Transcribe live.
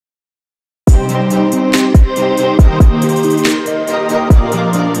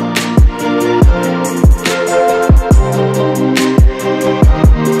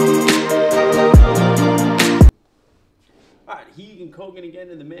Again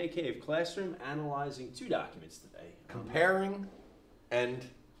in the Man Cave classroom, analyzing two documents today. Comparing and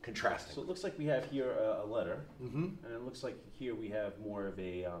contrasting. So it looks like we have here a letter, and it looks like here we have more of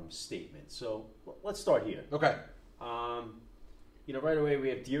a statement. So let's start here. Okay. You know, right away we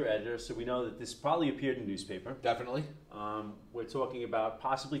have Dear Editor, so we know that this probably appeared in the newspaper. Definitely. We're talking about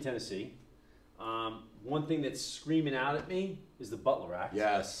possibly Tennessee. One thing that's screaming out at me is the Butler Act.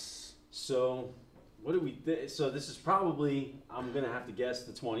 Yes. So what do we? So this is probably, I'm gonna have to guess,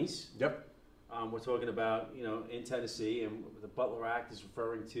 the 20s. Yep. We're talking about, you know, in Tennessee, and the Butler Act is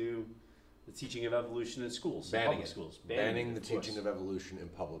referring to the teaching of evolution in schools, public schools. Banning the teaching of evolution in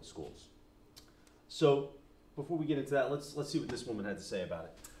public schools. So before we get into that, let's see what this woman had to say about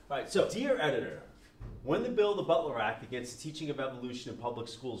it. All right. So, Dear Editor, when the bill, the Butler Act, against the teaching of evolution in public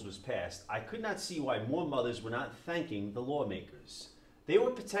schools was passed, I could not see why more mothers were not thanking the lawmakers. They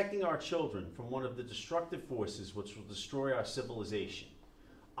were protecting our children from one of the destructive forces which will destroy our civilization.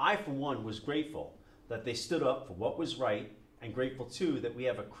 I, for one, was grateful that they stood up for what was right, and grateful, too, that we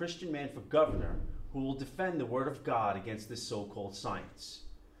have a Christian man for governor who will defend the Word of God against this so-called science.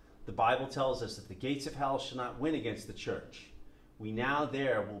 The Bible tells us that the gates of hell shall not win against the church. We now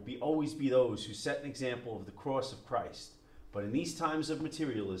there will always be those who set an example of the cross of Christ. But in these times of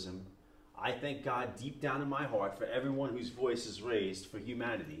materialism, I thank God deep down in my heart for everyone whose voice is raised for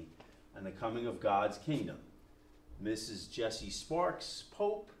humanity and the coming of God's kingdom. Mrs. Jessie Sparks,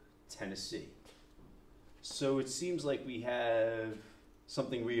 Pope, Tennessee. So it seems like we have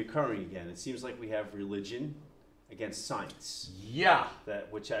something reoccurring again. It seems like we have religion against science. Yeah.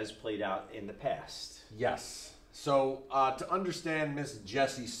 Which has played out in the past. Yes. So to understand Miss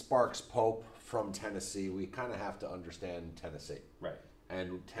Jessie Sparks Pope from Tennessee, we kind of have to understand Tennessee. Right.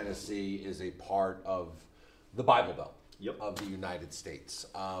 And Tennessee is a part of the Bible Belt of the United States.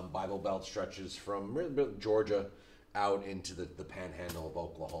 Bible Belt stretches from Georgia out into the panhandle of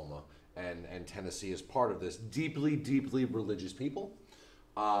Oklahoma. And Tennessee is part of this deeply, deeply religious people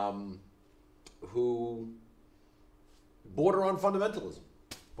who border on fundamentalism,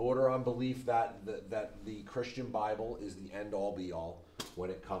 border on belief that the Christian Bible is the end-all, be-all when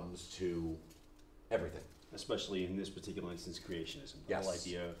it comes to everything. Especially in this particular instance, creationism. The Yes. whole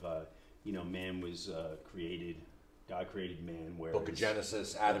idea of, you know, man was created, God created man. Whereas, Book of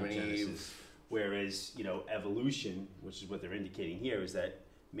Genesis, Adam and Eve. Whereas, you know, evolution, which is what they're indicating here, is that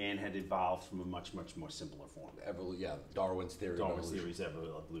man had evolved from a much, much more simpler form. Darwin's theory of evolution. Theories of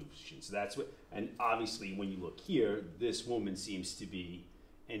evolution. So that's what, and obviously when you look here, this woman seems to be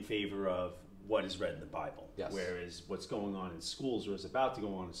in favor of what is read in the Bible. Yes. Whereas what's going on in schools, or is about to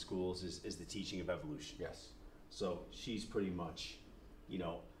go on in schools, is the teaching of evolution. Yes. So she's pretty much, you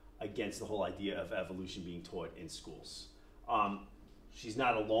know, against the whole idea of evolution being taught in schools. She's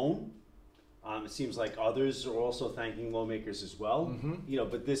not alone. It seems like others are also thanking lawmakers as well. You know,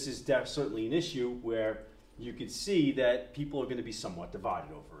 but this is certainly an issue where you could see that people are going to be somewhat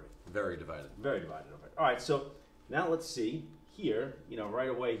divided over it. Very divided. Very divided over it. All right, so now let's see here, you know, right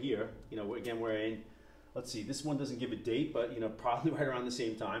away here, you know, again, we're in, let's see, this one doesn't give a date, but, you know, probably right around the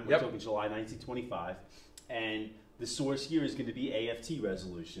same time. We're talking July 1925. And the source here is going to be AFT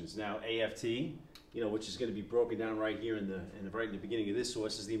resolutions. Now, AFT, you know, which is going to be broken down right here right in the beginning of this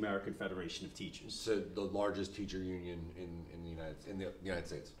source, is the American Federation of Teachers. So the largest teacher union in the United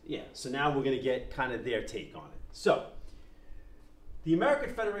States. Yeah. So now we're going to get kind of their take on it. So the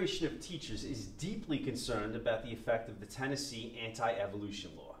American Federation of Teachers is deeply concerned about the effect of the Tennessee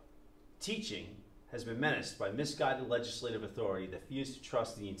anti-evolution law. Teaching has been menaced by misguided legislative authority that fears to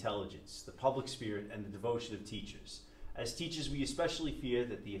trust the intelligence, the public spirit, and the devotion of teachers. As teachers, we especially fear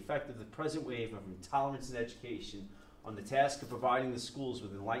that the effect of the present wave of intolerance in education on the task of providing the schools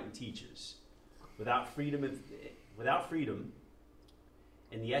with enlightened teachers. Without freedom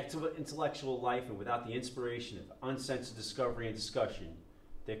in the intellectual life and without the inspiration of uncensored discovery and discussion,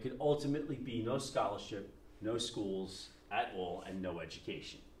 there could ultimately be no scholarship, no schools at all, and no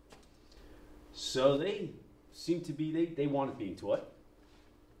education. So they seem to be, they want it being taught.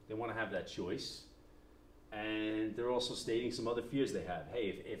 They want to have that choice. And they're also stating some other fears they have.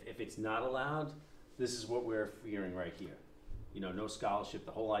 Hey, if it's not allowed, this is what we're fearing right here. You know, no scholarship,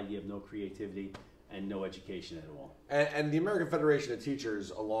 the whole idea of no creativity, and no education at all. And the American Federation of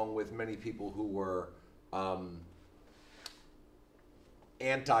Teachers, along with many people who were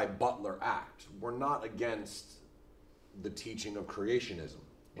anti-Butler Act, were not against the teaching of creationism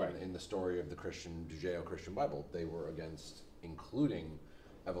in the story of the Judeo-Christian Bible. They were against including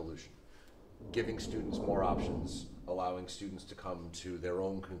evolution. giving students more options, allowing students to come to their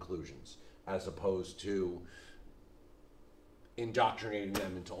own conclusions, as opposed to indoctrinating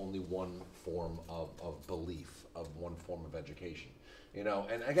them into only one form of belief, of one form of education. You know,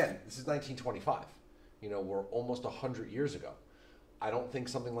 and again, this is 1925. You know, we're almost 100 years ago. I don't think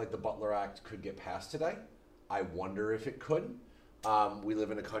something like the Butler Act could get passed today. I wonder if it could. We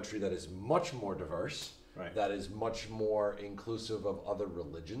live in a country that is much more diverse, right, that is much more inclusive of other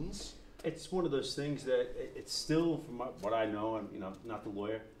religions. It's one of those things that it's still, from what I know, I'm not the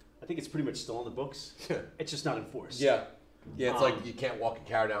lawyer, I think it's pretty much still on the books. It's just not enforced. Yeah. Yeah, it's like you can't walk a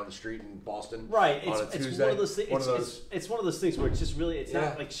car down the street in Boston, right? On a Tuesday. It's one of those things. It's one of those things where it's just really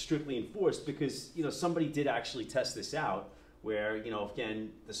not like strictly enforced, because somebody did actually test this out. Where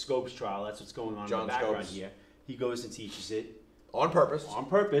again, the Scopes trial, that's what's going on in the background here. He goes and teaches it on purpose. On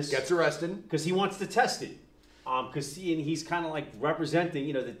purpose, gets arrested because he wants to test it. Because he's kind of like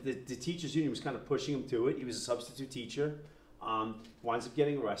representing. The teachers union was kind of pushing him to it. He was a substitute teacher. Winds up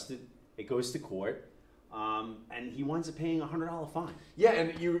getting arrested. It goes to court. And he winds up paying a $100 fine. Yeah,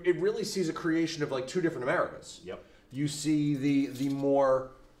 and it really sees a creation of like two different Americas. Yep. You see the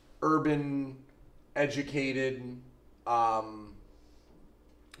more urban, educated,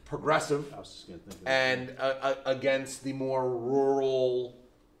 progressive, I was just gonna think of and against the more rural,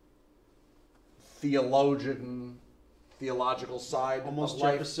 theological side. Almost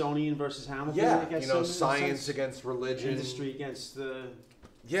Jeffersonian versus Hamilton. Yeah, I guess, science against religion, industry against the.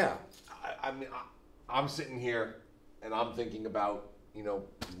 Yeah, I mean. I'm sitting here and I'm thinking about,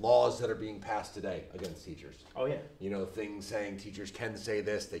 laws that are being passed today against teachers. Oh, yeah. Things saying teachers can say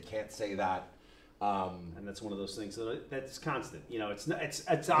this, they can't say that. And that's one of those things that's constant.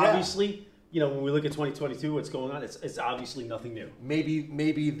 It's obviously, when we look at 2022, what's going on, it's obviously nothing new.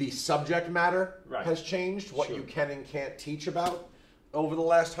 Maybe the subject matter has changed, what you can and can't teach about over the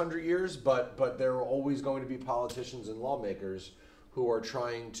last 100 years, but there are always going to be politicians and lawmakers who are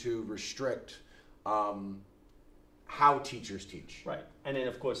trying to restrict how teachers teach. Right. And then,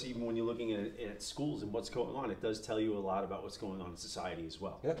 of course, even when you're looking at schools and what's going on, it does tell you a lot about what's going on in society as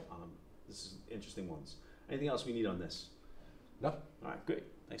well. Yeah. This is interesting ones. Anything else we need on this? No. All right, great.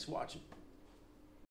 Thanks for watching.